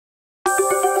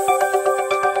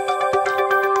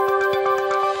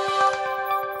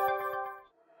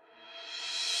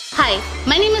Hi,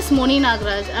 my name is Moni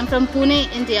Nagraj. I'm from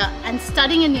Pune, India, and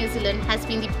studying in New Zealand has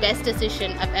been the best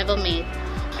decision I've ever made.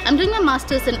 I'm doing my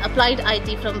Masters in Applied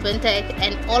IT from Wintec,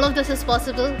 and all of this is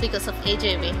possible because of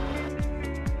AJV.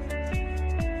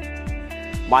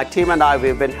 My team and I,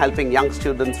 we've been helping young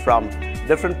students from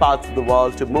different parts of the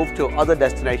world to move to other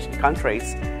destination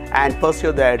countries and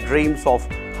pursue their dreams of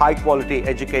high quality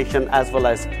education as well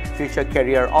as future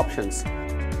career options.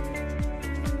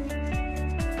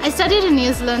 I studied in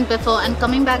New Zealand before, and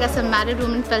coming back as a married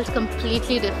woman felt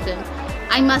completely different.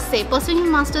 I must say, pursuing a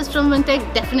Masters from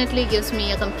Wintec definitely gives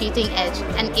me a competing edge,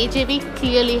 and AJV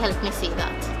clearly helped me see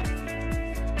that.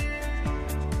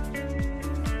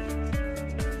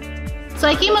 So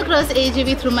I came across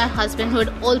AJV through my husband, who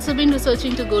had also been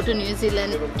researching to go to New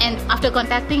Zealand, and after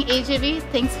contacting AJV,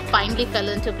 things finally fell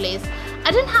into place.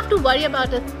 I didn't have to worry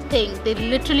about a thing. They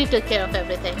literally took care of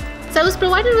everything. So I was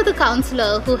provided with a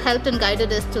counselor who helped and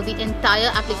guided us through the entire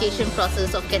application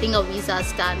process of getting our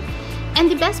visas done.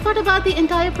 And the best part about the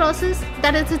entire process,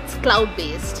 that is, it's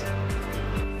cloud-based.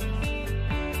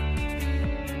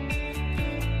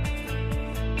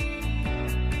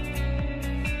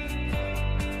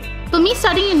 For me,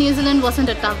 studying in New Zealand wasn't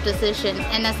a tough decision,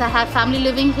 and as I have family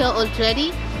living here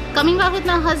already, coming back with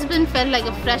my husband felt like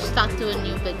a fresh start to a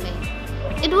new beginning.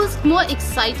 It was more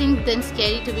exciting than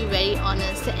scary, to be very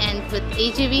honest, and with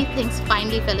AJV, things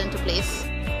finally fell into place.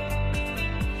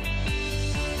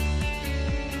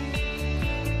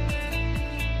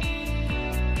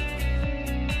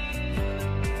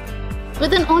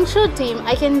 With an onshore team,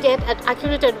 I can get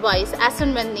accurate advice as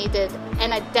and when needed,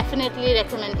 and I definitely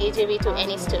recommend AJV to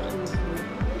any student.